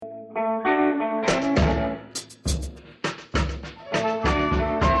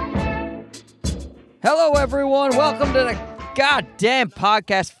Hello, everyone. Welcome to the goddamn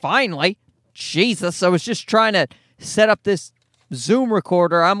podcast. Finally. Jesus, I was just trying to set up this Zoom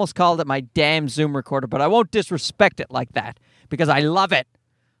recorder. I almost called it my damn Zoom recorder, but I won't disrespect it like that because I love it.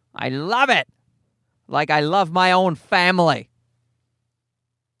 I love it. Like I love my own family.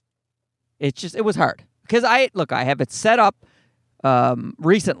 It was hard. Because I have it set up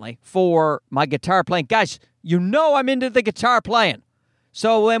recently for my guitar playing. Guys, you know I'm into the guitar playing.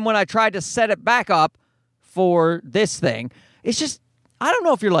 So when I tried to set it back up for this thing, it's just, I don't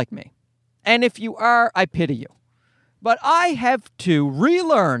know if you're like me. And if you are, I pity you. But I have to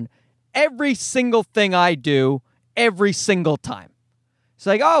relearn every single thing I do every single time. It's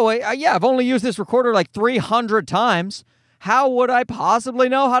like, I've only used this recorder like 300 times. How would I possibly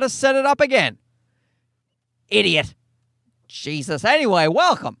know how to set it up again? Idiot. Jesus. Anyway,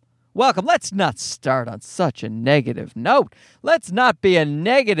 welcome. Welcome. Let's not start on such a negative note. Let's not be a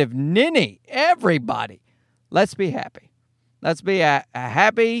negative ninny. Everybody. Let's be happy. Let's be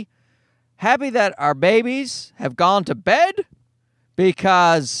happy that our babies have gone to bed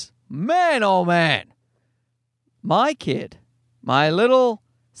because, man, oh man, my kid, my little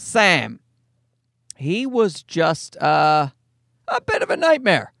Sam, he was just a bit of a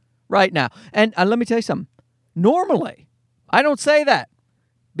nightmare right now. And let me tell you something. Normally, I don't say that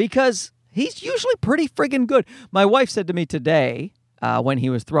because he's usually pretty friggin' good. My wife said to me today when he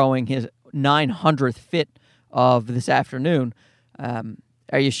was throwing his 900th fit of this afternoon,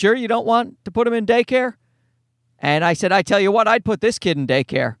 are you sure you don't want to put him in daycare? And I said, I tell you what, I'd put this kid in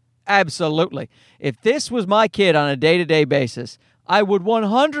daycare. Absolutely. If this was my kid on a day-to-day basis, I would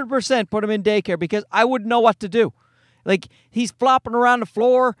 100% put him in daycare because I wouldn't know what to do. Like, he's flopping around the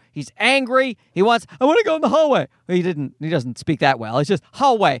floor. He's angry. I want to go in the hallway. He doesn't speak that well. It's just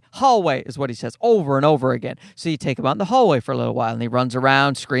hallway is what he says over and over again. So you take him out in the hallway for a little while and he runs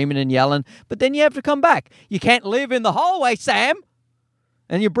around screaming and yelling. But then you have to come back. You can't live in the hallway, Sam.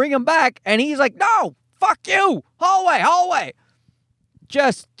 And you bring him back and he's like, no, fuck you. Hallway.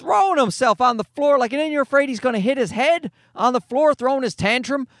 Just throwing himself on the floor like, and then you're afraid he's going to hit his head on the floor, throwing his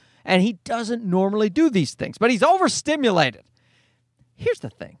tantrum. And he doesn't normally do these things, but he's overstimulated. Here's the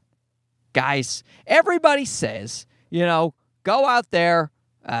thing, guys. Everybody says, go out there,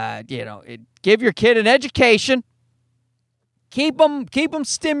 give your kid an education, keep them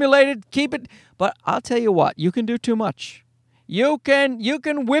stimulated, keep it. But I'll tell you what, you can do too much. You can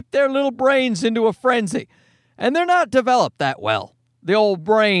whip their little brains into a frenzy, and they're not developed that well. The old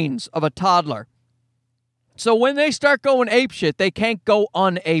brains of a toddler. So when they start going apeshit, they can't go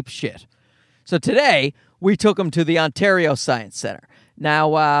un-apeshit. So today, we took them to the Ontario Science Center.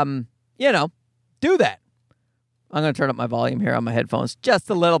 Now, do that. I'm going to turn up my volume here on my headphones just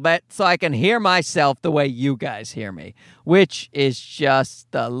a little bit so I can hear myself the way you guys hear me, which is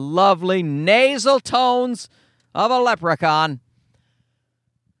just the lovely nasal tones of a leprechaun.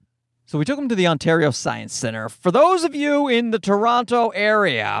 So we took them to the Ontario Science Center. For those of you in the Toronto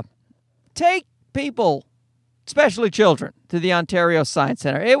area, take people, especially children, to the Ontario Science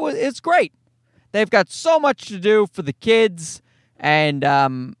Center. It's great. They've got so much to do for the kids. And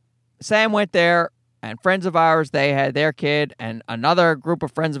Sam went there, and friends of ours, they had their kid, and another group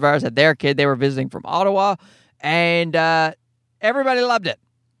of friends of ours had their kid. They were visiting from Ottawa, and everybody loved it.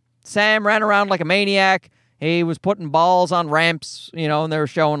 Sam ran around like a maniac. He was putting balls on ramps, and they were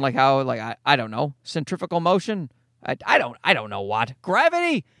showing like how, like, I don't know, centrifugal motion. I don't know what.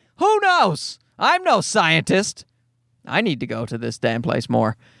 Gravity? Who knows? I'm no scientist. I need to go to this damn place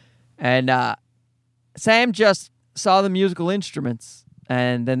more. And Sam just saw the musical instruments,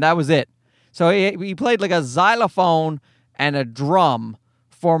 and then that was it. So he played like a xylophone and a drum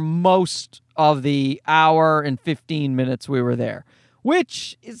for most of the hour and 15 minutes we were there,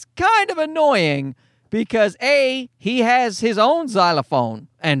 which is kind of annoying because, A, he has his own xylophone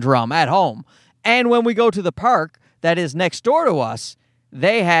and drum at home. And when we go to the park that is next door to us,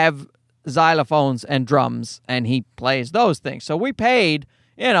 they have xylophones and drums, and he plays those things. So we paid,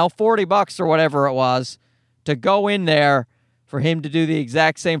 $40 or whatever it was to go in there for him to do the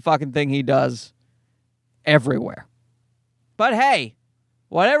exact same fucking thing he does everywhere. But hey,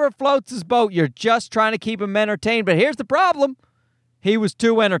 whatever floats his boat, you're just trying to keep him entertained. But here's the problem. He was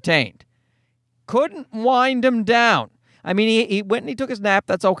too entertained. Couldn't wind him down. I mean, he went and he took his nap.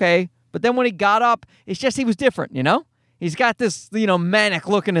 That's okay. But then when he got up, it's just he was different, He's got this, manic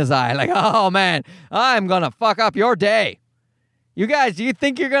look in his eye. Like, oh, man, I'm going to fuck up your day. You guys, do you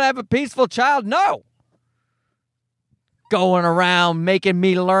think you're going to have a peaceful child? No. Going around making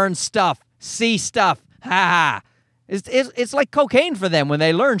me learn stuff, see stuff. Ha ha. It's like cocaine for them when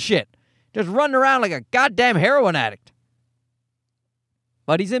they learn shit. Just running around like a goddamn heroin addict.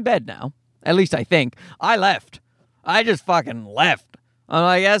 But he's in bed now. At least I think. I left. I just fucking left. I'm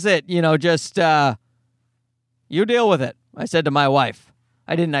like, that's it. Just you deal with it. I said to my wife.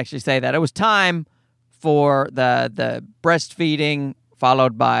 I didn't actually say that. It was time for the breastfeeding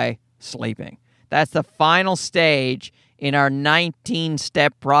followed by sleeping. That's the final stage in our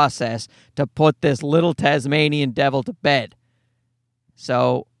 19-step process to put this little Tasmanian devil to bed.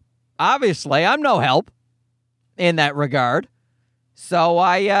 So, obviously, I'm no help in that regard. So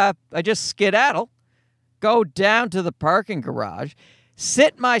I just skedaddle, go down to the parking garage,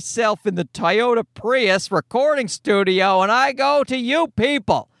 sit myself in the Toyota Prius recording studio, and I go to you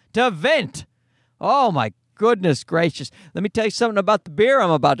people to vent. Oh, my goodness gracious. Let me tell you something about the beer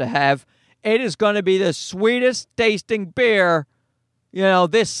I'm about to have. It is going to be the sweetest tasting beer,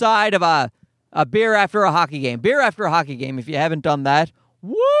 this side of a beer after a hockey game. Beer after a hockey game, if you haven't done that.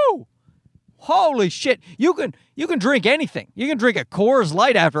 Woo! Holy shit. You can drink anything. You can drink a Coors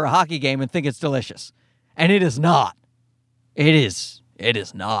Light after a hockey game and think it's delicious. And it is not. It is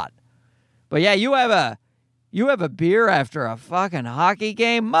not. But yeah, you have a beer after a fucking hockey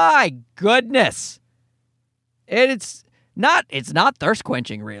game. My goodness. It's not thirst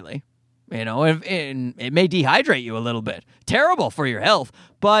quenching, really. It may dehydrate you a little bit. Terrible for your health,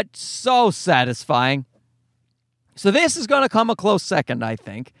 but so satisfying. So this is going to come a close second, I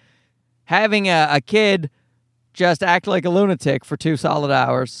think. Having a kid just act like a lunatic for 2 solid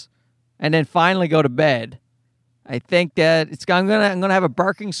hours and then finally go to bed. I think that I'm gonna have a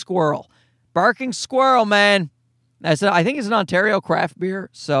barking squirrel. Barking squirrel, man. I think it's an Ontario craft beer,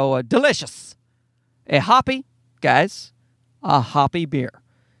 so delicious. A hoppy, guys, a hoppy beer.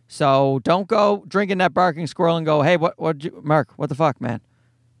 So don't go drinking that barking squirrel and go, hey, Mark, what the fuck, man?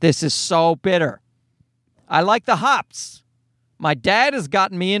 This is so bitter. I like the hops. My dad has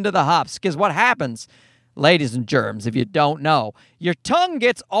gotten me into the hops because what happens, ladies and germs, if you don't know, your tongue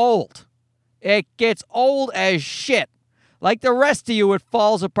gets old. It gets old as shit. Like the rest of you, it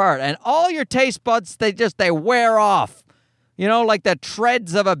falls apart. And all your taste buds, they wear off. Like the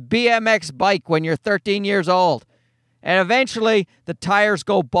treads of a BMX bike when you're 13 years old. And eventually, the tires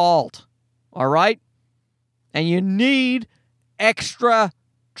go bald. All right? And you need extra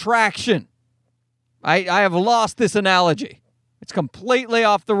traction. I have lost this analogy. It's completely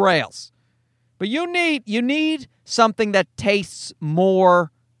off the rails. But you need something that tastes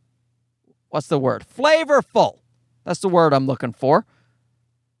more, what's the word? Flavorful. That's the word I'm looking for.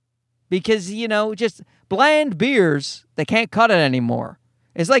 Because, just bland beers, they can't cut it anymore.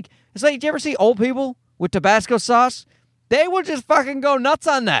 It's like, did you ever see old people with Tabasco sauce? They will just fucking go nuts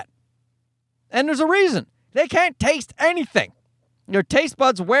on that. And there's a reason. They can't taste anything. Your taste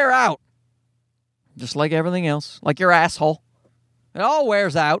buds wear out. Just like everything else. Like your asshole. It all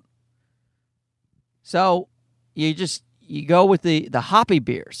wears out. So you go with the hoppy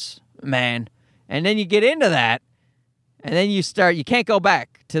beers, man. And then you get into that. And then you can't go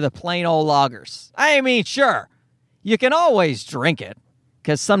back to the plain old lagers. I mean, sure, you can always drink it.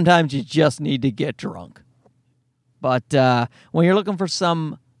 Because sometimes you just need to get drunk. But when you're looking for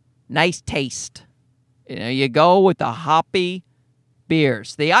some nice taste, you go with the hoppy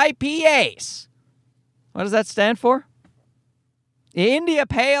beers. The IPAs. What does that stand for? India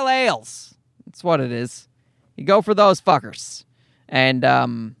Pale Ales. That's what it is. You go for those fuckers. And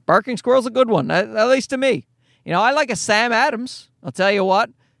Barking Squirrel's a good one, at least to me. I like a Sam Adams. I'll tell you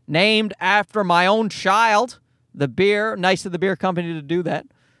what. Named after my own child. The beer. Nice of the beer company to do that.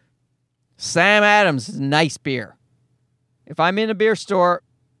 Sam Adams is nice beer. If I'm in a beer store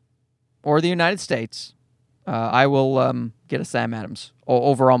or the United States, I will get a Sam Adams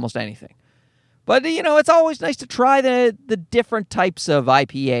over almost anything. But, it's always nice to try the different types of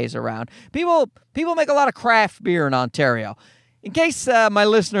IPAs around. People make a lot of craft beer in Ontario. In case my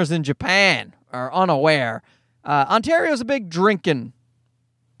listeners in Japan are unaware, Ontario is a big drinking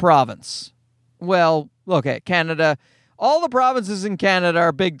province. Well, look at Canada. All the provinces in Canada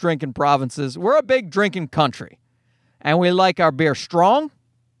are big drinking provinces. We're a big drinking country. And we like our beer strong.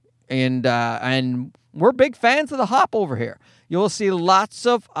 And we're big fans of the hop over here. You'll see lots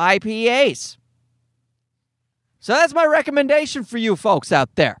of IPAs. So that's my recommendation for you folks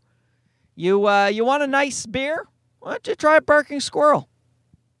out there. You want a nice beer? Why don't you try a Barking Squirrel?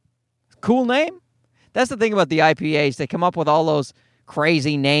 Cool name. That's the thing about the IPAs. They come up with all those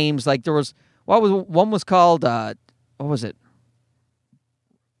crazy names. Like one was called, what was it?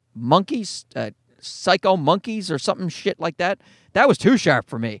 Monkeys? Psycho Monkeys or something shit like that. That was too sharp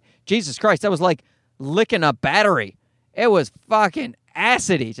for me. Jesus Christ, that was like licking a battery. It was fucking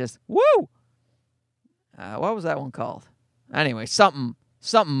acidy. Just, woo! What was that one called? Anyway, something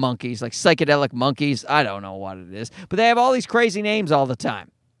monkeys, like psychedelic monkeys. I don't know what it is. But they have all these crazy names all the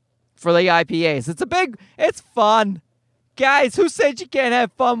time. for the IPAs. It's fun. Guys, who said you can't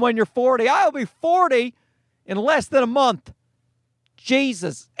have fun when you're 40? I'll be 40 in less than a month.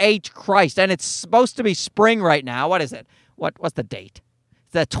 Jesus H. Christ. And it's supposed to be spring right now. What is it? What's the date?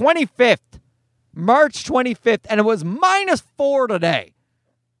 It's the 25th. March 25th. And it was -4 today.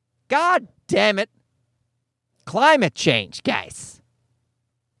 God damn it. Climate change, guys.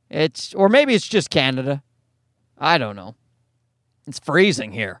 Or maybe it's just Canada. I don't know. It's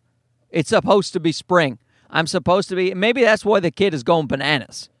freezing here. It's supposed to be spring. I'm supposed to be... Maybe that's why the kid is going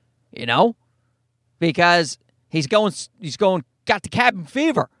bananas. You know? Because he's got the cabin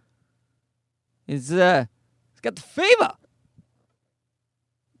fever. He's got the fever.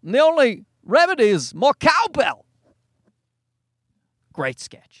 And the only remedy is more cowbell. Great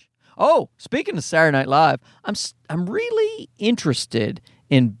sketch. Oh, speaking of Saturday Night Live, I'm really interested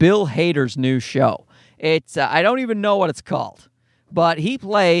in Bill Hader's new show. It's I don't even know what it's called, but he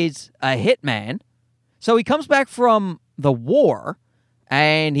plays a hitman. So he comes back from the war,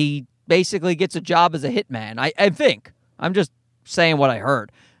 and he basically gets a job as a hitman. I think. I'm just saying what I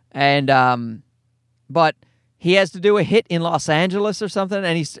heard. And but he has to do a hit in Los Angeles or something,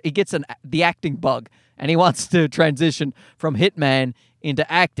 and he gets the acting bug, and he wants to transition from hitman into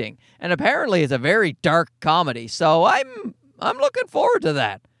acting. And apparently it's a very dark comedy. So I'm looking forward to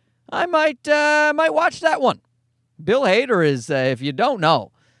that. I might watch that one. Bill Hader is, if you don't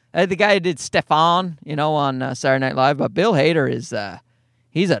know, the guy who did Stefan, on Saturday Night Live. But Bill Hader is,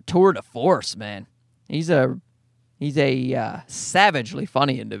 he's a tour de force, man. He's a savagely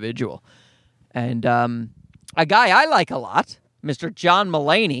funny individual. And a guy I like a lot, Mr. John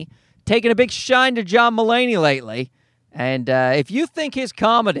Mulaney, taking a big shine to John Mulaney lately. And if you think his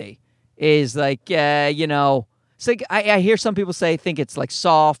comedy is like, it's like I hear some people think it's like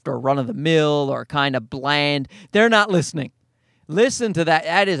soft or run-of-the-mill or kind of bland. They're not listening. Listen to that.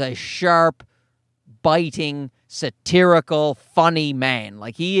 That is a sharp, biting, satirical, funny man.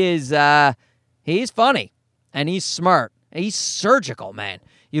 Like he's funny and he's smart. He's surgical, man.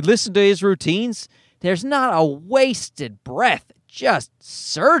 You listen to his routines, there's not a wasted breath, just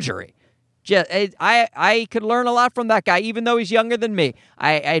surgery. I could learn a lot from that guy, even though he's younger than me.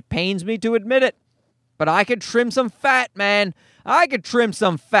 It pains me to admit it, but I could trim some fat, man. I could trim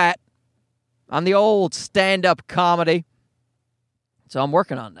some fat on the old stand-up comedy. So I'm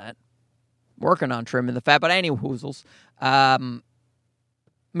working on that. Working on trimming the fat. But any woozles, Mr.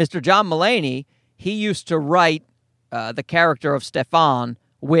 John Mulaney, he used to write the character of Stefan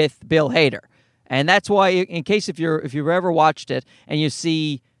with Bill Hader. And that's why, in case if you've ever watched it and you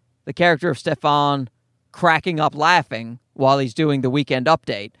see the character of Stefan cracking up laughing while he's doing the Weekend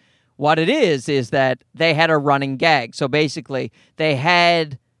Update, what it is that they had a running gag. So basically, they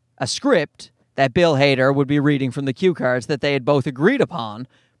had a script that Bill Hader would be reading from the cue cards that they had both agreed upon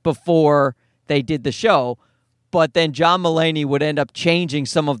before they did the show. But then John Mulaney would end up changing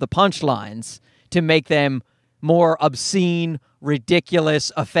some of the punchlines to make them more obscene,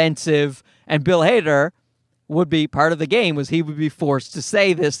 ridiculous, offensive. And Bill Hader would be part of the game, was he would be forced to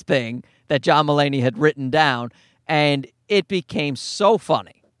say this thing that John Mulaney had written down. And it became so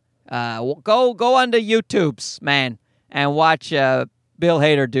funny. Go onto YouTube's, man, and watch Bill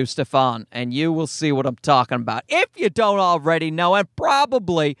Hader do Stefan, and you will see what I'm talking about. If you don't already know, and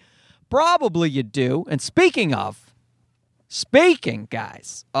probably you do. And speaking,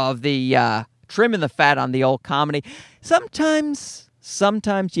 guys, of the trimming the fat on the old comedy, sometimes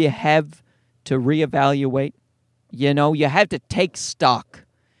you have to reevaluate. You have to take stock.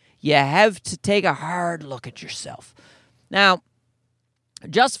 You have to take a hard look at yourself. Now,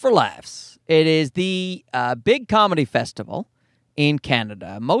 Just for Laughs, it is the big comedy festival in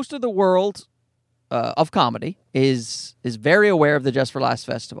Canada. Most of the world of comedy is very aware of the Just for Laughs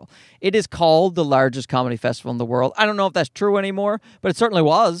festival. It is called the largest comedy festival in the world. I don't know if that's true anymore, but it certainly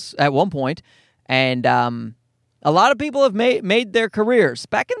was at one point. And a lot of people have made their careers.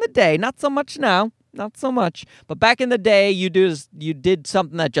 Back in the day, not so much now. Not so much. But back in the day, you did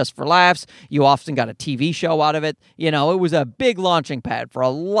something that Just for Laughs. You often got a TV show out of it. It was a big launching pad for a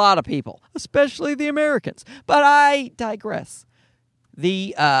lot of people, especially the Americans. But I digress.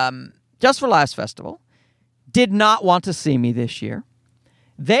 The Just for Laughs festival did not want to see me this year.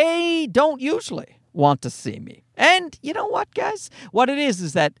 They don't usually want to see me. And you know what, guys? What it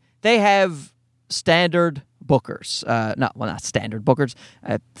is that they have standard bookers. Not standard bookers.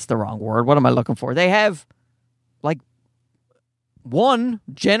 It's the wrong word. What am I looking for? They have, like, one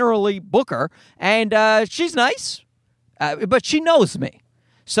generally booker, and she's nice, but she knows me.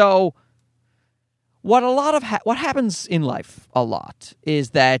 So what happens in life a lot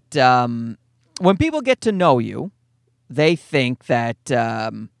is that when people get to know you, they think that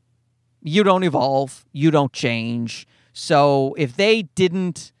you don't evolve, you don't change. So if they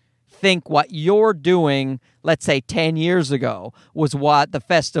didn't think what you're doing, let's say 10 years ago, was what the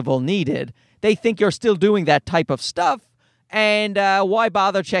festival needed, they think you're still doing that type of stuff, and why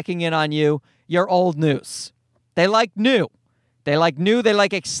bother checking in on you? You're old news. They like new. They like new, they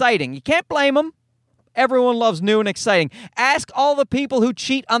like exciting. You can't blame them. Everyone loves new and exciting. Ask all the people who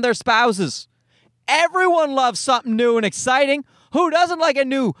cheat on their spouses. Everyone loves something new and exciting. Who doesn't like a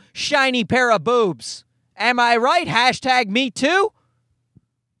new shiny pair of boobs? Am I right? Hashtag me too.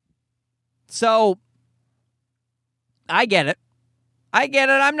 So, I get it.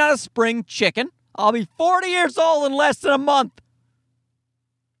 I'm not a spring chicken. I'll be 40 years old in less than a month.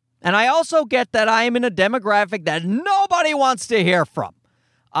 And I also get that I am in a demographic that nobody wants to hear from.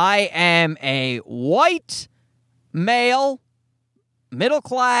 I am a white, male, middle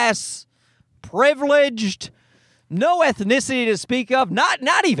class, privileged, no ethnicity to speak of, not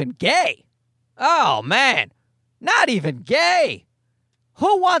even gay. Oh, man, not even gay.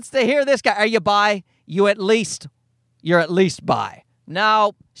 Who wants to hear this guy? Are you bi? You're at least bi.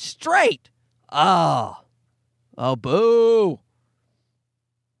 No, straight. Oh, boo.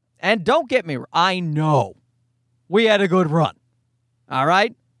 And don't get me wrong, I know we had a good run. All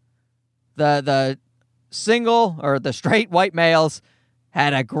right? The single or the straight white males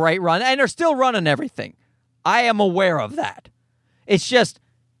had a great run, and they're still running everything. I am aware of that. It's just,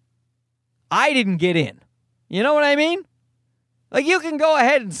 I didn't get in. You know what I mean? Like, you can go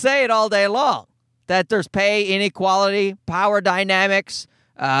ahead and say it all day long, that there's pay inequality, power dynamics,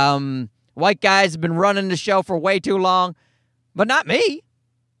 white guys have been running the show for way too long, but not me.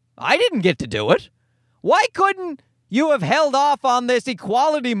 I didn't get to do it. Why couldn't you have held off on this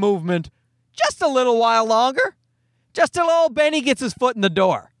equality movement just a little while longer? Just till old Benny gets his foot in the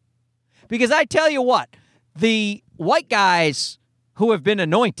door. Because I tell you what, the white guys who have been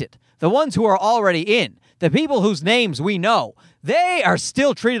anointed, the ones who are already in, the people whose names we know, they are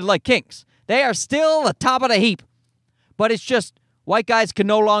still treated like kings. They are still the top of the heap. But it's just, white guys can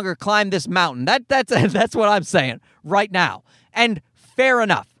no longer climb this mountain. That's what I'm saying right now. And fair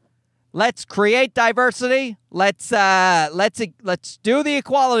enough. Let's create diversity. Let's do the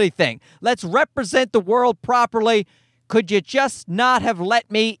equality thing. Let's represent the world properly. Could you just not have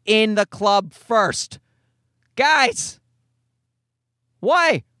let me in the club first? Guys,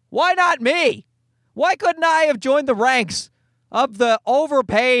 why? Why not me? Why couldn't I have joined the ranks of the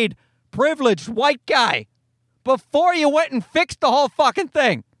overpaid, privileged white guy before you went and fixed the whole fucking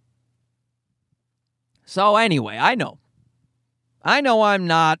thing? So anyway, I know I'm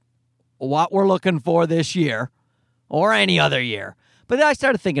not what we're looking for this year or any other year. But then I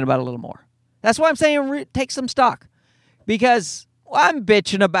started thinking about it a little more. That's why I'm saying take some stock. Because I'm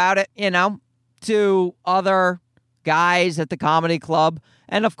bitching about it, to other guys at the comedy club.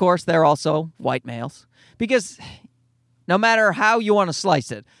 And of course, they're also white males. Because no matter how you want to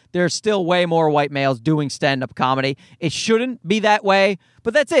slice it, there's still way more white males doing stand-up comedy. It shouldn't be that way,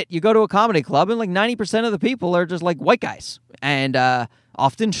 but that's it. You go to a comedy club and like 90% of the people are just like white guys. And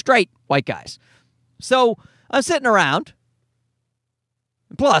often straight white guys. So I'm sitting around.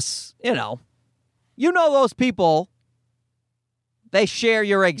 Plus, those people, they share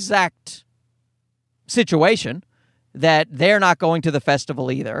your exact situation, that they're not going to the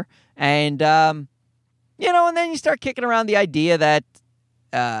festival either. And, and then you start kicking around the idea that,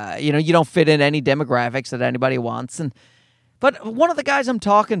 you don't fit in any demographics that anybody wants. But one of the guys I'm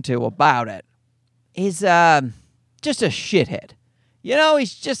talking to about it is just a shithead.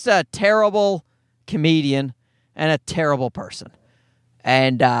 He's just a terrible comedian and a terrible person.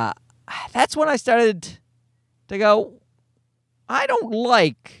 And that's when I started to go, I don't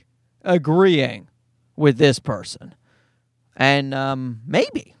like agreeing with this person. And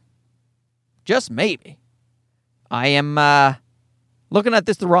maybe, just maybe, I am looking at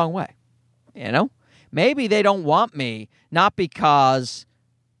this the wrong way. Maybe they don't want me, not because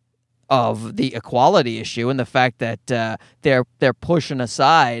of the equality issue and the fact that they're pushing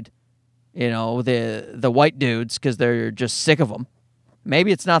aside, the white dudes because they're just sick of them.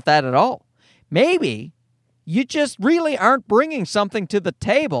 Maybe it's not that at all. Maybe you just really aren't bringing something to the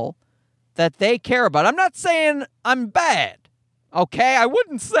table that they care about. I'm not saying I'm bad, okay? I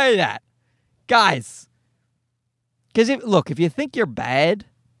wouldn't say that. Guys, because if you think you're bad,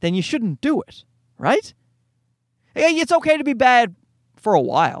 then you shouldn't do it, right? It's okay to be bad for a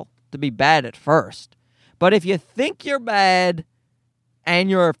while, to be bad at first. But if you think you're bad and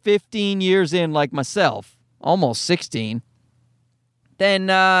you're 15 years in like myself, almost 16, then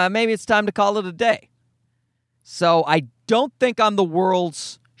maybe it's time to call it a day. So I don't think I'm the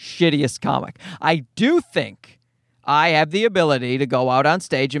world's shittiest comic. I do think I have the ability to go out on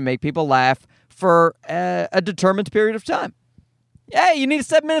stage and make people laugh for a determined period of time. Yeah, you need a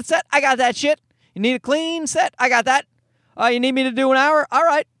 7-minute set? I got that shit. You need a clean set? I got that. You need me to do an hour? All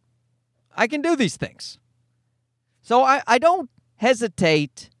right. I can do these things. So I don't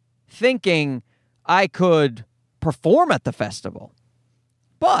hesitate thinking I could perform at the festival.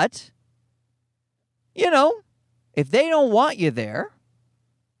 But, if they don't want you there,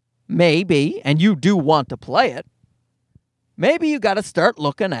 maybe, and you do want to play it, maybe you got to start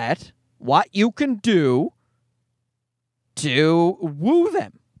looking at what you can do to woo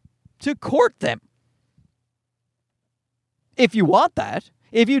them, to court them. If you want that.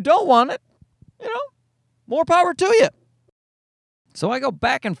 If you don't want it, more power to you. So I go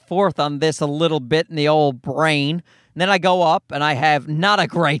back and forth on this a little bit in the old brain. And then I go up and I have not a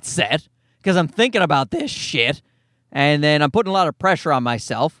great set because I'm thinking about this shit. And then I'm putting a lot of pressure on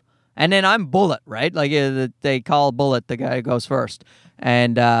myself. And then I'm Bullet, right? Like they call Bullet the guy who goes first.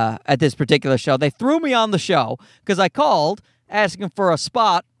 And at this particular show, they threw me on the show because I called asking for a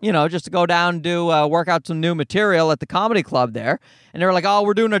spot, just to go down and do work out some new material at the comedy club there. And they were like, oh,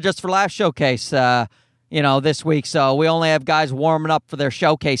 we're doing a Just for Laughs showcase, this week. So we only have guys warming up for their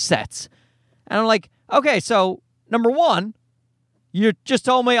showcase sets. And I'm like, okay, so number one, you just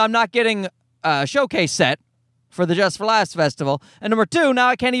told me I'm not getting a showcase set for the Just for Laughs festival. And number two, now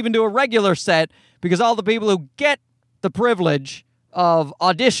I can't even do a regular set because all the people who get the privilege of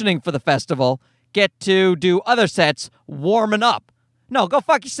auditioning for the festival get to do other sets warming up. No, go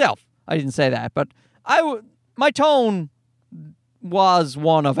fuck yourself. I didn't say that, but my tone was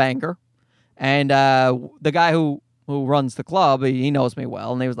one of anger. And the guy who runs the club, he knows me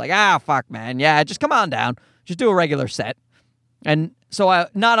well, and he was like, fuck, man. Yeah, just come on down. Just do a regular set. And so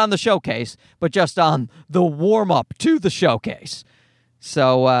not on the showcase, but just on the warm-up to the showcase.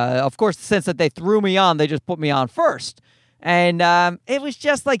 So, of course, since that they threw me on, they just put me on first. And it was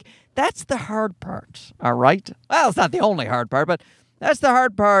just like, that's the hard part, all right? Well, it's not the only hard part, but that's the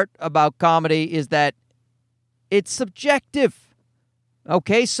hard part about comedy is that it's subjective.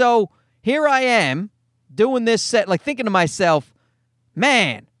 Okay, so here I am doing this set, like thinking to myself,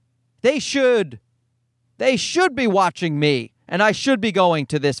 man, they should be watching me, and I should be going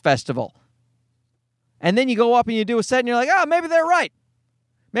to this festival. And then you go up and you do a set, and you're like, maybe they're right.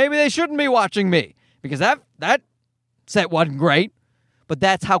 Maybe they shouldn't be watching me, because that set wasn't great. But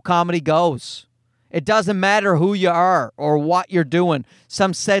that's how comedy goes. It doesn't matter who you are or what you're doing.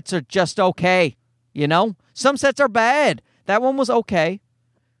 Some sets are just okay, Some sets are bad. That one was okay.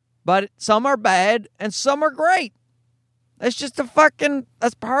 But some are bad and some are great. That's just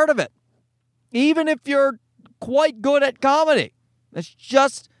that's part of it. Even if you're quite good at comedy. That's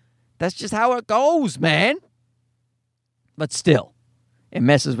just how it goes, man. But still, it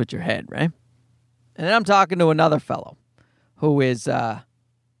messes with your head, right? And then I'm talking to another fellow who is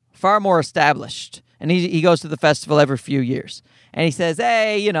far more established. And he goes to the festival every few years. And he says,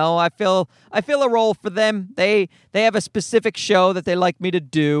 hey, I feel a role for them. They have a specific show that they like me to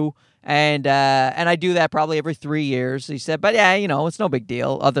do. And I do that probably every 3 years. He said, but yeah, it's no big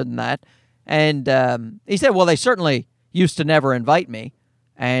deal other than that. And he said, well, they certainly used to never invite me.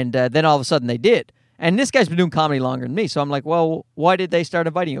 And then all of a sudden they did. And this guy's been doing comedy longer than me. So I'm like, well, why did they start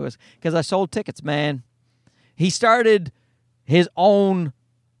inviting you? It was because I sold tickets, man. He started his own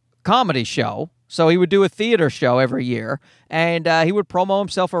comedy show. So he would do a theater show every year, and he would promo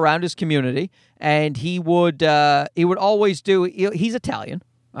himself around his community, and he would always do. He's Italian,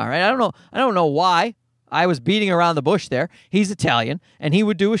 all right. I don't know why I was beating around the bush there. He's Italian, and he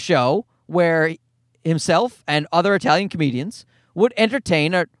would do a show where himself and other Italian comedians would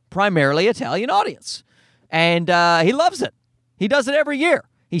entertain a primarily Italian audience, and he loves it. He does it every year.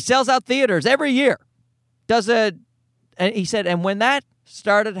 He sells out theaters every year. And he said, and when that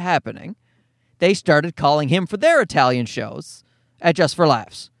started happening, they started calling him for their Italian shows at Just for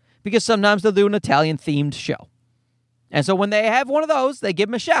Laughs. Because sometimes they'll do an Italian-themed show. And so when they have one of those, they give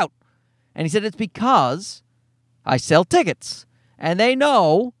him a shout. And he said, it's because I sell tickets. And they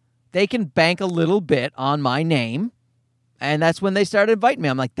know they can bank a little bit on my name. And that's when they started inviting me.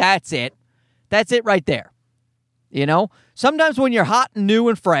 I'm like, that's it. That's it right there. Sometimes when you're hot and new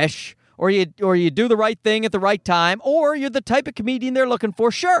and fresh, or you do the right thing at the right time, or you're the type of comedian they're looking for,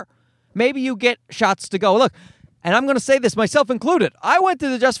 sure. Maybe you get shots to go. Look, and I'm going to say this, myself included. I went to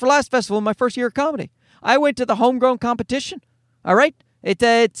the Just for Laughs festival in my first year of comedy. I went to the homegrown competition. All right,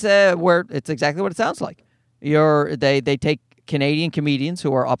 it's where it's exactly what it sounds like. They take Canadian comedians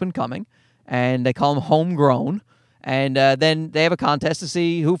who are up and coming, and they call them homegrown, and then they have a contest to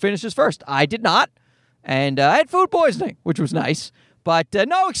see who finishes first. I did not, and I had food poisoning, which was nice, but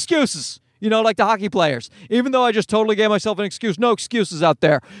no excuses. like the hockey players. Even though I just totally gave myself an excuse. No excuses out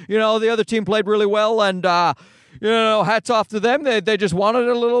there. The other team played really well, and hats off to them. They just wanted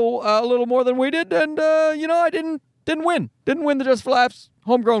a little more than we did, and I didn't win. Didn't win the Just for Laughs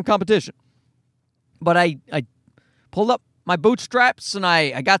homegrown competition. But I pulled up my bootstraps, and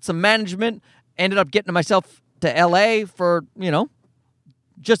I got some management. Ended up getting myself to L.A. for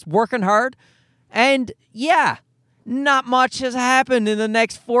just working hard, and yeah. Not much has happened in the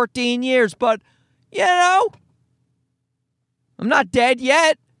next 14 years, but, I'm not dead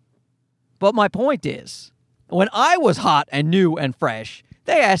yet. But my point is, when I was hot and new and fresh,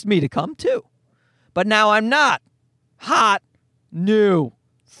 they asked me to come too. But now I'm not hot, new,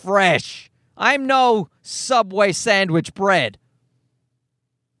 fresh. I'm no Subway sandwich bread.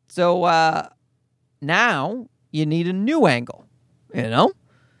 So now you need a new angle, And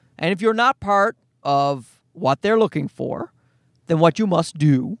if you're not part of what they're looking for, then what you must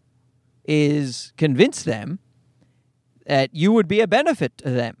do is convince them that you would be a benefit to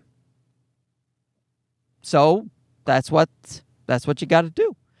them. So that's what you got to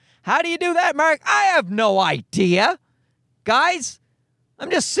do. How do you do that, Mark? I have no idea. Guys,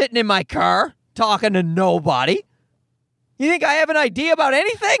 I'm just sitting in my car talking to nobody. You think I have an idea about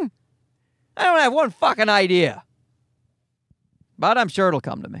anything? I don't have one fucking idea. But I'm sure it'll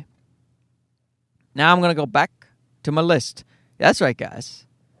come to me. Now I'm going to go back to my list. That's right, guys.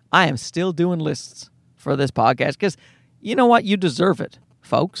 I am still doing lists for this podcast because you know what? You deserve it,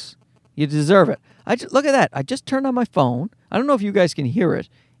 folks. You deserve it. Look at that. I just turned on my phone. I don't know if you guys can hear it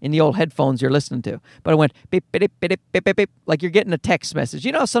in the old headphones you're listening to, but it went beep, beep, beep, beep, beep, beep, like you're getting a text message.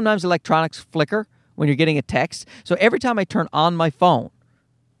 Sometimes electronics flicker when you're getting a text. So every time I turn on my phone,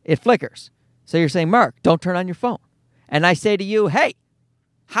 it flickers. So you're saying, Mark, don't turn on your phone. And I say to you, hey,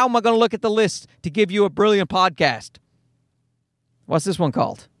 how am I going to look at the list to give you a brilliant podcast? What's this one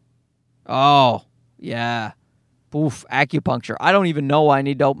called? Oh, yeah. Oof, acupuncture. I don't even know why I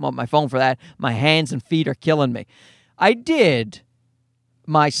need to open up my phone for that. My hands and feet are killing me. I did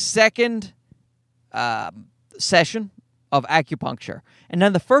my second session of acupuncture. And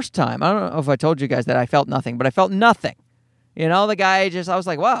then the first time, I don't know if I told you guys that I felt nothing, but I felt nothing. The guy I was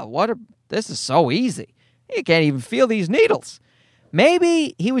like, wow, this is so easy. You can't even feel these needles.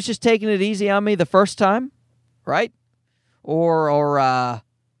 Maybe he was just taking it easy on me the first time, right? Or I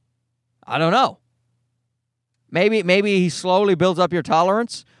don't know. Maybe he slowly builds up your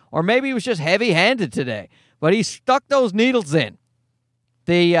tolerance, or maybe he was just heavy-handed today. But he stuck those needles in.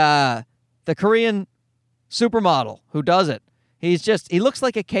 The Korean supermodel who does it, he looks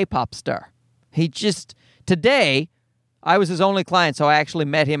like a K-pop star. Today, I was his only client, so I actually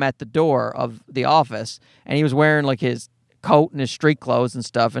met him at the door of the office, and he was wearing like his coat and his street clothes and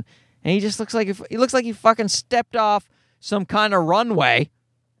stuff, and he just looks like he fucking stepped off some kind of runway,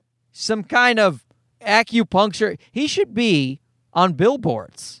 some kind of acupuncture. He should be on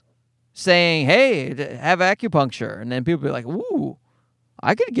billboards saying, hey, have acupuncture, and then people be like, ooh,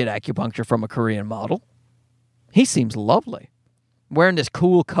 I could get acupuncture from a Korean model. He seems lovely. Wearing this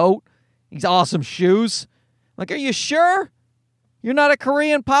cool coat, these awesome shoes. Like, are you sure you're not a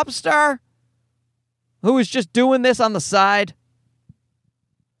Korean pop star who is just doing this on the side?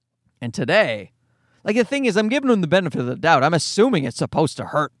 And today, the thing is, I'm giving him the benefit of the doubt. I'm assuming it's supposed to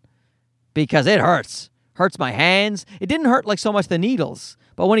hurt because it hurts. Hurts my hands. It didn't hurt so much the needles,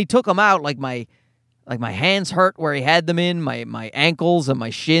 but when he took them out, my hands hurt where he had them in, my ankles and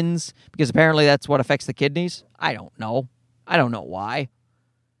my shins, because apparently that's what affects the kidneys. I don't know. I don't know why.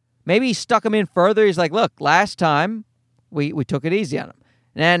 Maybe he stuck them in further. He's like, look, last time we took it easy on him.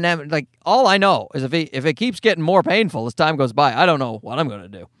 And all I know is if it keeps getting more painful as time goes by, I don't know what I'm going to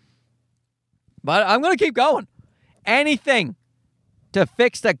do. But I'm going to keep going. Anything to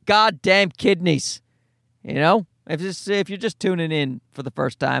fix the goddamn kidneys. If you're just tuning in for the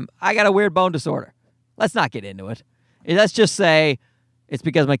first time, I got a weird bone disorder. Let's not get into it. Let's just say it's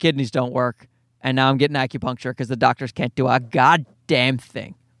because my kidneys don't work, and now I'm getting acupuncture because the doctors can't do a goddamn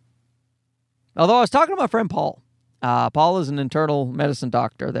thing. Although I was talking to my friend Paul. Paul is an internal medicine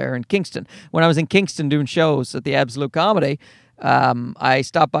doctor there in Kingston. When I was in Kingston doing shows at the Absolute Comedy, I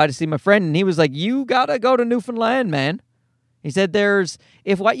stopped by to see my friend, and he was like, you got to go to Newfoundland, man. He said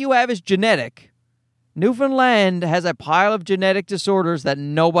if what you have is genetic, Newfoundland has a pile of genetic disorders that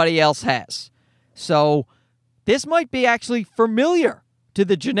nobody else has. So this might be actually familiar to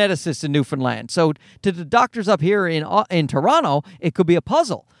the geneticists in Newfoundland. So to the doctors up here in Toronto, it could be a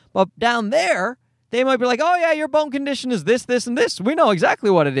puzzle. But down there, they might be like, oh, yeah, your bone condition is this, this, and this. We know exactly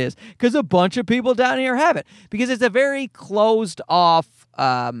what it is because a bunch of people down here have it because it's a very closed-off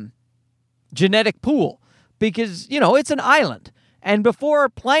genetic pool because, it's an island. And before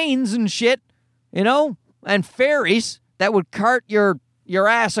planes and shit, and ferries that would cart your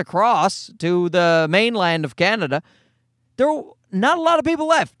ass across to the mainland of Canada, there were not a lot of people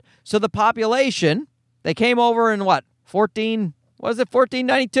left. So the population, they came over in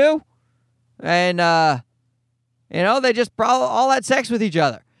 1492? And, they just probably all had sex with each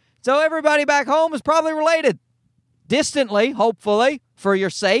other. So everybody back home is probably related. Distantly, hopefully, for your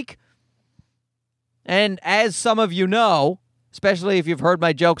sake. And as some of you know, especially if you've heard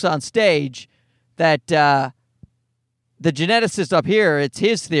my jokes on stage, that the geneticist up here, it's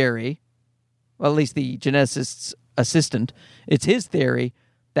his theory, well, at least the geneticist's assistant, it's his theory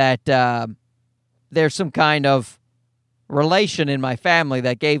that there's some kind of relation in my family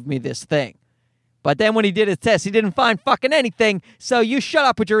that gave me this thing. But then when he did his test, he didn't find fucking anything, so you shut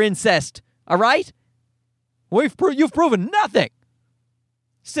up with your incest, all right? You've proven nothing.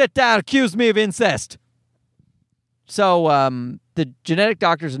 Sit down, accuse me of incest. So the genetic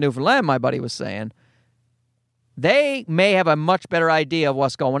doctors in Newfoundland, my buddy was saying, they may have a much better idea of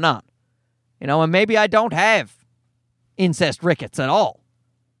what's going on. And maybe I don't have incest rickets at all.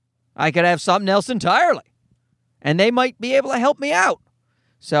 I could have something else entirely. And they might be able to help me out.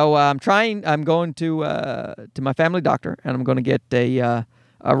 So I'm going to my family doctor, and I'm going to get a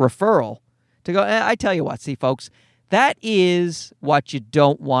referral to go. I tell you what, see, folks, that is what you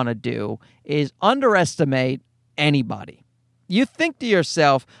don't want to do, is underestimate anybody. You think to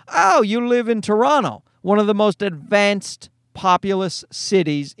yourself, oh, you live in Toronto, one of the most advanced, populous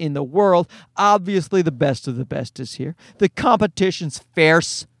cities in the world. Obviously, the best of the best is here. The competition's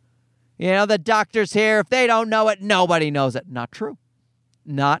fierce. The doctors here, if they don't know it, nobody knows it. Not true.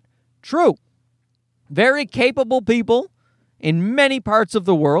 Not true. Very capable people in many parts of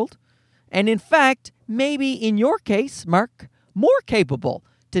the world. And in fact, maybe in your case, Mark, more capable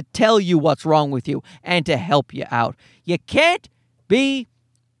to tell you what's wrong with you and to help you out. You can't be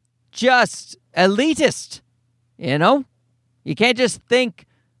just elitist, You can't just think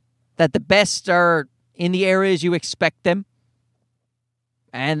that the best are in the areas you expect them.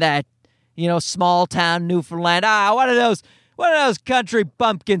 And that, small town Newfoundland, what are those country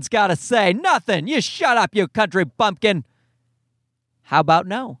bumpkins got to say? Nothing. You shut up, you country bumpkin. How about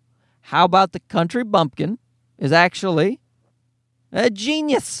no? How about the country bumpkin is actually a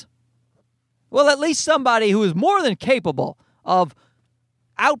genius? Well, at least somebody who is more than capable of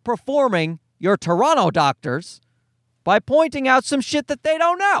outperforming your Toronto doctors by pointing out some shit that they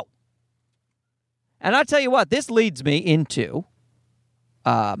don't know. And I'll tell you what, this leads me into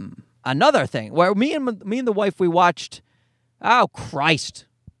another thing where me and the wife, we watched, oh Christ,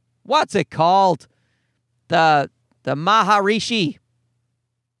 what's it called? The Maharishi.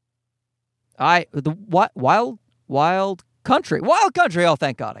 Wild Country. Wild Country. Oh,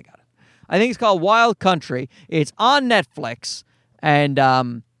 thank God I got it. I think it's called Wild Country. It's on Netflix, and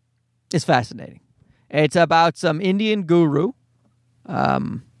it's fascinating. It's about some Indian guru. I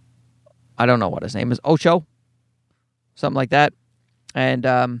don't know what his name is. Osho. Something like that. And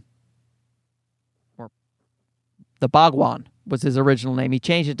or the Bhagwan was his original name. He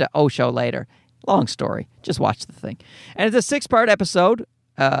changed it to Osho later. Long story. Just watch the thing. And it's a 6-part episode.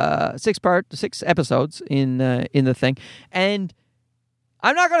 6 episodes in the thing. And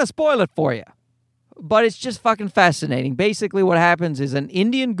I'm not going to spoil it for you, but it's just fucking fascinating. Basically what happens is an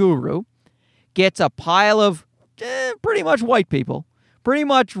Indian guru gets a pile of pretty much white people, pretty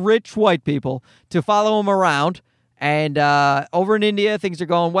much rich white people, to follow him around. And over in India, things are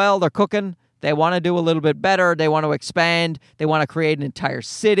going well. They're cooking. They want to do a little bit better. They want to expand. They want to create an entire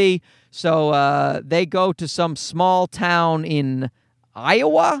city. So they go to some small town in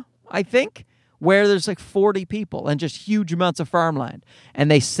Iowa, I think, where there's like 40 people and just huge amounts of farmland. And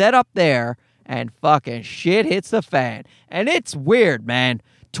they set up there, and fucking shit hits the fan. And it's weird, man.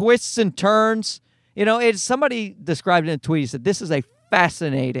 Twists and turns. Somebody described it in a tweet. He said, this is a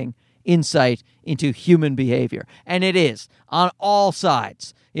fascinating insight into human behavior. And it is, on all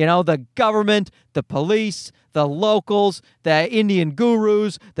sides. The government, the police, the locals, the Indian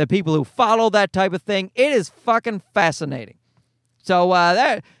gurus, the people who follow that type of thing. It is fucking fascinating. So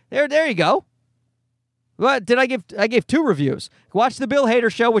there you go. What did I give? I gave 2 reviews. Watch the Bill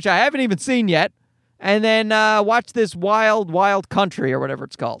Hader Show, which I haven't even seen yet, and then watch this Wild Country or whatever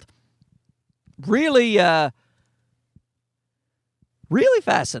it's called. Really, really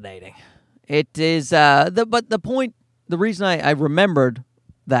fascinating. It is. The reason I remembered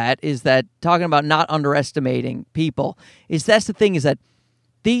that is that talking about not underestimating people is that's the thing is that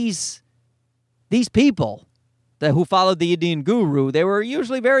these people who followed the Indian guru, they were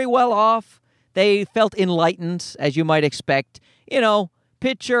usually very well off. They felt enlightened, as you might expect.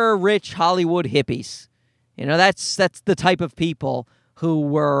 Picture rich Hollywood hippies. That's the type of people who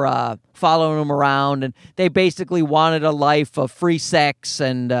were following him around, and they basically wanted a life of free sex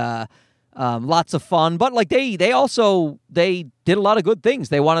and lots of fun. But like they did a lot of good things.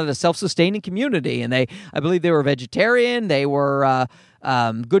 They wanted a self-sustaining community, and I believe they were vegetarian. They were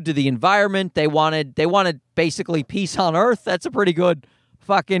good to the environment. They wanted basically peace on earth. That's a pretty good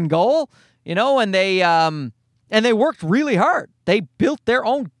fucking goal, and they worked really hard. They built their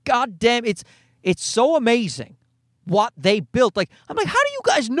own goddamn, it's so amazing what they built. I'm like, how do you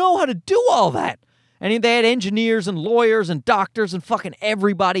guys know how to do all that? And they had engineers and lawyers and doctors and fucking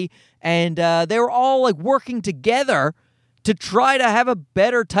everybody, and they were all like working together to try to have a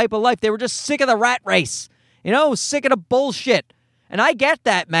better type of life. They were just sick of the rat race, sick of the bullshit. And I get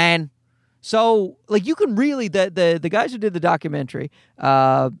that, man. So, you can really, the guys who did the documentary,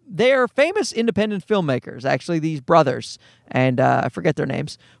 they're famous independent filmmakers, actually, these brothers, and I forget their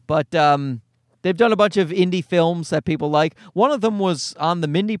names, but they've done a bunch of indie films that people like. One of them was on the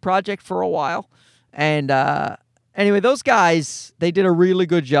Mindy Project for a while, and anyway, those guys, they did a really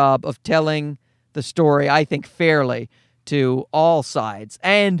good job of telling the story, I think, fairly to all sides.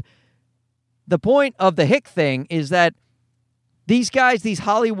 And the point of the Hick thing is that these guys, these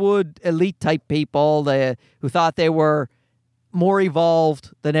Hollywood elite-type people who thought they were more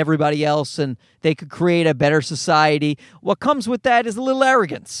evolved than everybody else and they could create a better society, what comes with that is a little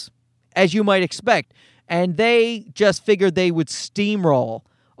arrogance, as you might expect. And they just figured they would steamroll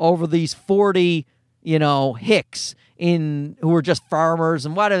over these 40, hicks who were just farmers,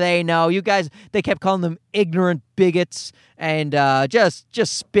 and what do they know? You guys, they kept calling them ignorant bigots and just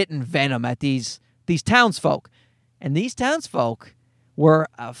spitting venom at these townsfolk. And these townsfolk were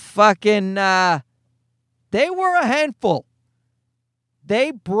a fucking, they were a handful. They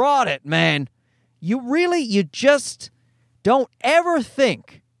brought it, man. You just don't ever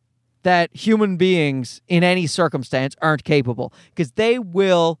think that human beings in any circumstance aren't capable, because they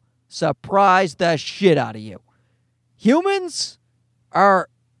will surprise the shit out of you. Humans are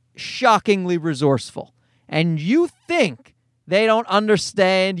shockingly resourceful, and you think they don't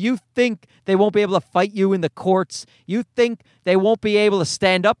understand. You think they won't be able to fight you in the courts. You think they won't be able to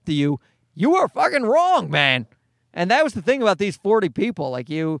stand up to you. You are fucking wrong, man. And that was the thing about these 40 people.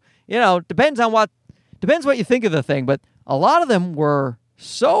 Depends what you think of the thing, but a lot of them were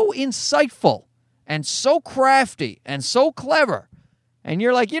so insightful and so crafty and so clever. And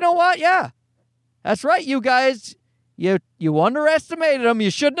you're like, you know what? Yeah, that's right, you guys. You underestimated them. You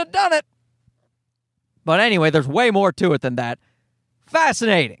shouldn't have done it. But anyway, there's way more to it than that.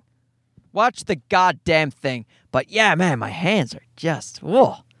 Fascinating. Watch the goddamn thing. But yeah, man, my hands are just,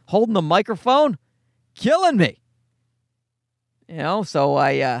 holding the microphone, killing me. So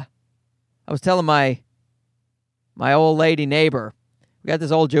I was telling my old lady neighbor, we got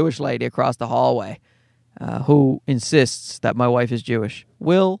this old Jewish lady across the hallway who insists that my wife is Jewish.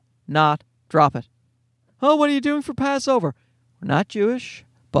 Will not drop it. Oh, what are you doing for Passover? We're not Jewish.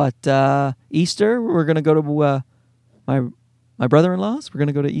 But Easter, we're going to go to my brother-in-law's. We're going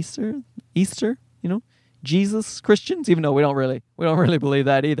to go to Easter, Jesus Christians, even though we don't really believe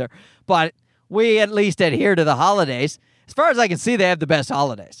that either. But we at least adhere to the holidays. As far as I can see, they have the best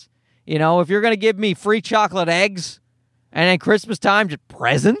holidays. If you're going to give me free chocolate eggs and then Christmas time, just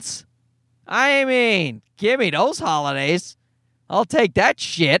presents, I mean, give me those holidays. I'll take that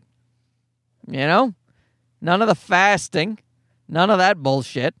shit. None of the fasting. None of that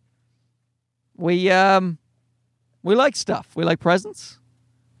bullshit. We like stuff. We like presents,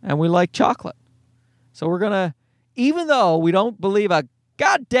 and we like chocolate. So we're going to, even though we don't believe a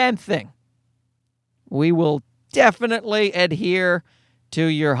goddamn thing, we will definitely adhere to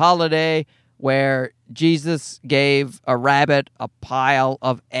your holiday where Jesus gave a rabbit a pile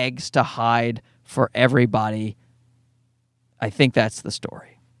of eggs to hide for everybody. I think that's the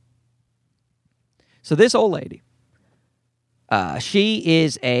story. So this old lady, she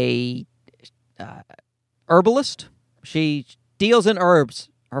is a herbalist. She deals in herbs.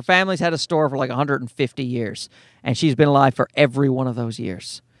 Her family's had a store for like 150 years, and she's been alive for every one of those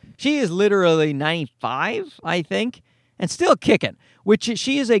years. She is literally 95, I think, and still kicking, which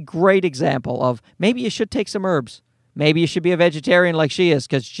she is a great example of maybe you should take some herbs. Maybe you should be a vegetarian like she is,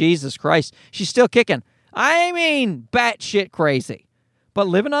 because Jesus Christ, she's still kicking. I mean, batshit crazy. But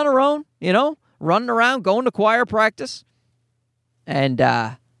living on her own, running around, going to choir practice. And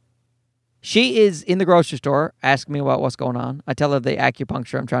she is in the grocery store asking me about what's going on. I tell her the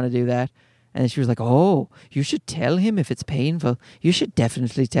acupuncture, I'm trying to do that. And she was like, oh, you should tell him if it's painful. You should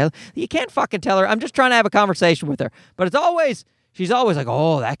definitely tell. You can't fucking tell her. I'm just trying to have a conversation with her. But she's always like,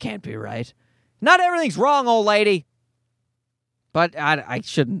 oh, that can't be right. Not everything's wrong, old lady. But I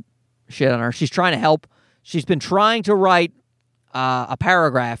shouldn't shit on her. She's trying to help. She's been trying to write a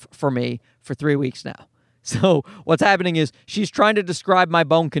paragraph for me for 3 weeks now. So what's happening is she's trying to describe my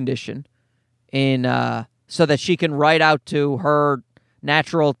bone condition so that she can write out to her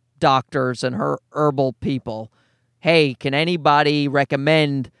natural doctors and her herbal people, hey, can anybody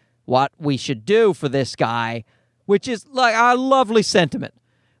recommend what we should do for this guy? Which is like a lovely sentiment.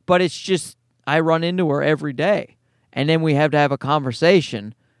 But it's just, I run into her every day. And then we have to have a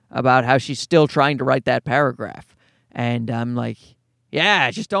conversation about how she's still trying to write that paragraph. And I'm like, yeah,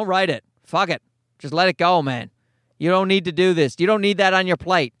 just don't write it. Fuck it. Just let it go, man. You don't need to do this. You don't need that on your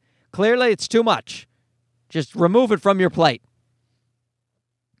plate. Clearly, it's too much. Just remove it from your plate.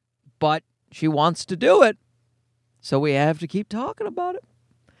 But she wants to do it, so we have to keep talking about it.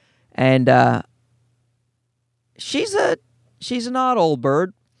 And she's an odd old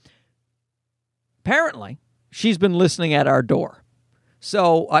bird. Apparently, she's been listening at our door.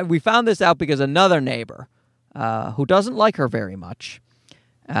 So we found this out because another neighbor, who doesn't like her very much,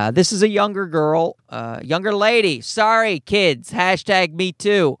 this is a younger girl, younger lady. Sorry, kids.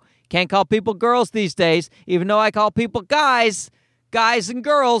 #MeToo. Can't call people girls these days, even though I call people guys. Guys and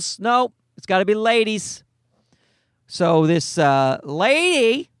girls. No, it's got to be ladies. So this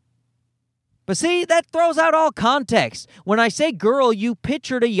lady, but see, that throws out all context. When I say girl, you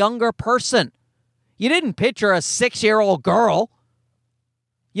pictured a younger person. You didn't picture a 6-year-old girl.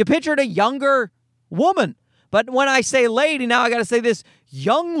 You pictured a younger woman. But when I say lady, now I got to say this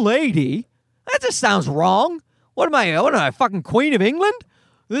young lady. That just sounds wrong. What am I, fucking Queen of England?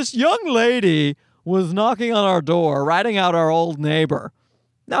 This young lady was knocking on our door, writing out our old neighbor.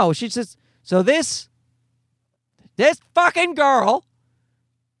 No, she says, so this fucking girl,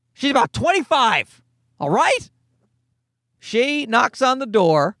 she's about 25, all right? She knocks on the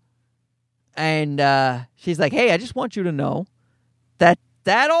door, and she's like, hey, I just want you to know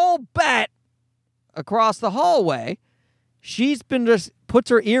that old bat across the hallway, she's been just puts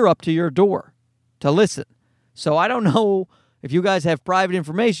her ear up to your door to listen. So I don't know if you guys have private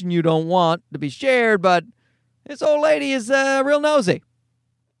information you don't want to be shared, but this old lady is real nosy.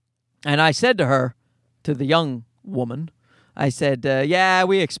 And I said to her, to the young woman, I said, yeah,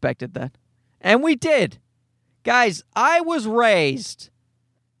 we expected that. And we did. Guys, I was raised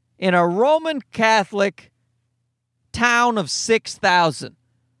in a Roman Catholic town of 6,000.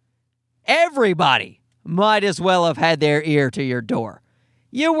 Everybody might as well have had their ear to your door.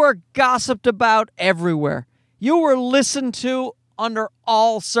 You were gossiped about everywhere. You were listened to under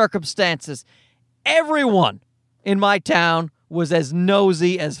all circumstances. Everyone in my town was as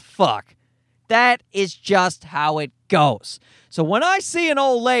nosy as fuck. That is just how it goes. So when I see an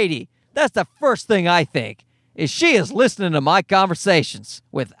old lady, that's the first thing I think, is she is listening to my conversations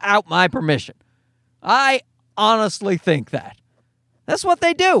without my permission. I honestly think that. That's what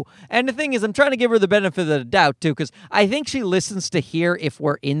they do. And the thing is, I'm trying to give her the benefit of the doubt, too, because I think she listens to hear if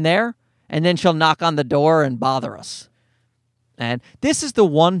we're in there, and then she'll knock on the door and bother us. And this is the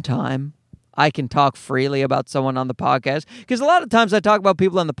one time I can talk freely about someone on the podcast, because a lot of times I talk about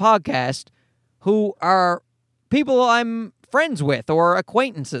people on the podcast who are people I'm friends with or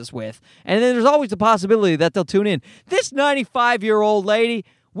acquaintances with, and then there's always the possibility that they'll tune in. This 95-year-old lady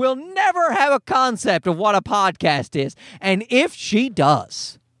will never have a concept of what a podcast is. And if she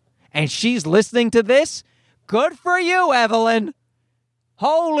does, and she's listening to this, good for you, Evelyn.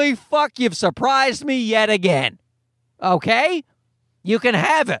 Holy fuck, you've surprised me yet again. Okay? You can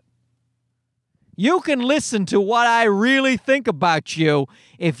have it. You can listen to what I really think about you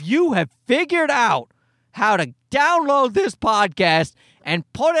if you have figured out how to download this podcast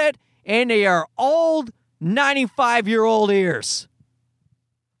and put it into your old 95-year-old ears.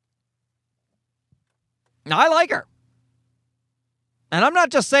 Now, I like her. And I'm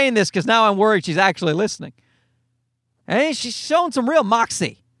not just saying this because now I'm worried she's actually listening. And she's showing some real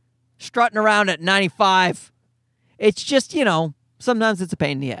moxie, strutting around at 95. It's just, sometimes it's a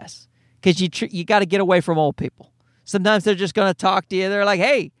pain in the ass because you got to get away from old people. Sometimes they're just going to talk to you. They're like,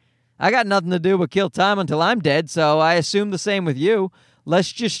 hey, I got nothing to do but kill time until I'm dead, so I assume the same with you.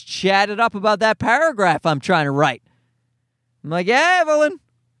 Let's just chat it up about that paragraph I'm trying to write. I'm like, yeah, Evelyn.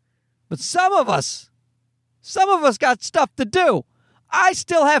 But some of us got stuff to do. I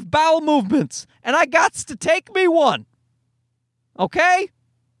still have bowel movements, and I got to take me one. Okay?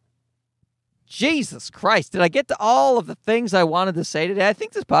 Jesus Christ. Did I get to all of the things I wanted to say today? I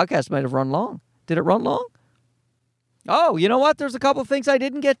think this podcast might have run long. Did it run long? Oh, you know what? There's a couple of things I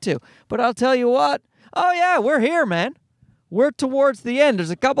didn't get to. But I'll tell you what. Oh, yeah, we're here, man. We're towards the end. There's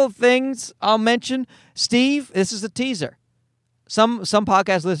a couple of things I'll mention. Steve, this is a teaser. Some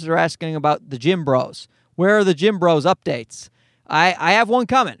podcast listeners are asking about the Gym Bros. Where are the Gym Bros updates? I have one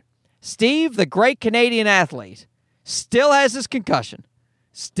coming. Steve, the great Canadian athlete, still has his concussion,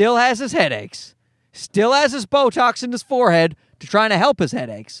 still has his headaches, still has his Botox in his forehead to try to help his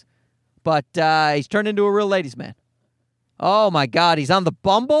headaches. But he's turned into a real ladies' man. Oh, my God. He's on the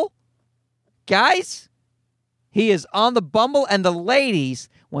Bumble. Guys, he is on the Bumble. And the ladies,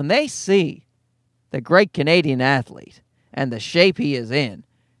 when they see the great Canadian athlete and the shape he is in,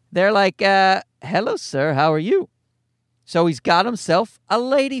 they're like, hello, sir. How are you? So he's got himself a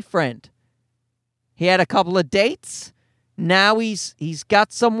lady friend. He had a couple of dates. Now he's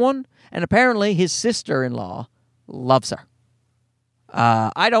got someone. And apparently his sister-in-law loves her.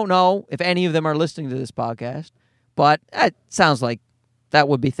 I don't know if any of them are listening to this podcast, but it sounds like that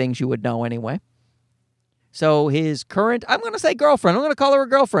would be things you would know anyway. So his current, I'm going to say girlfriend. I'm going to call her a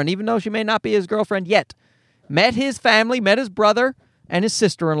girlfriend, even though she may not be his girlfriend yet. Met his family, met his brother and his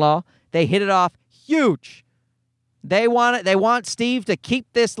sister-in-law. They hit it off huge. They want Steve to keep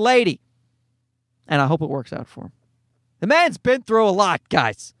this lady. And I hope it works out for him. The man's been through a lot,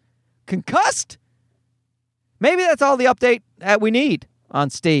 guys. Concussed? Maybe that's all the update that we need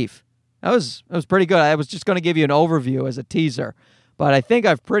on Steve. That was pretty good. I was just going to give you an overview as a teaser, but I think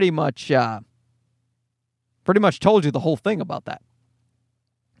I've pretty much told you the whole thing about that.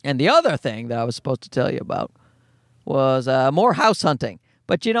 And the other thing that I was supposed to tell you about was more house hunting.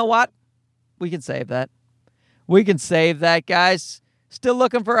 But you know what? We can save that. We can save that, guys. Still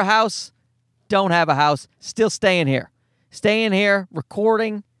looking for a house? Don't have a house. Still staying here. Staying here,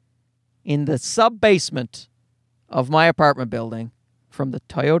 recording in the sub-basement of my apartment building from the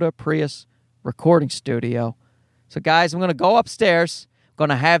Toyota Prius recording studio. So, guys, I'm going to go upstairs. I'm going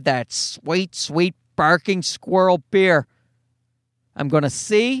to have that sweet, sweet barking squirrel beer. I'm going to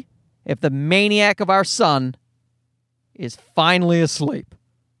see if the maniac of our son is finally asleep.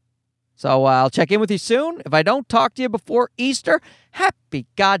 So I'll check in with you soon. If I don't talk to you before Easter, happy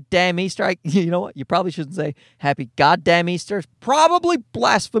goddamn Easter. You know what? You probably shouldn't say happy goddamn Easter. It's probably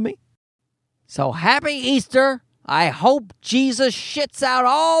blasphemy. So happy Easter. I hope Jesus shits out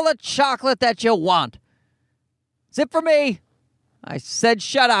all the chocolate that you want. That's it for me. I said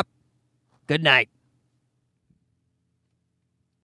shut up. Good night.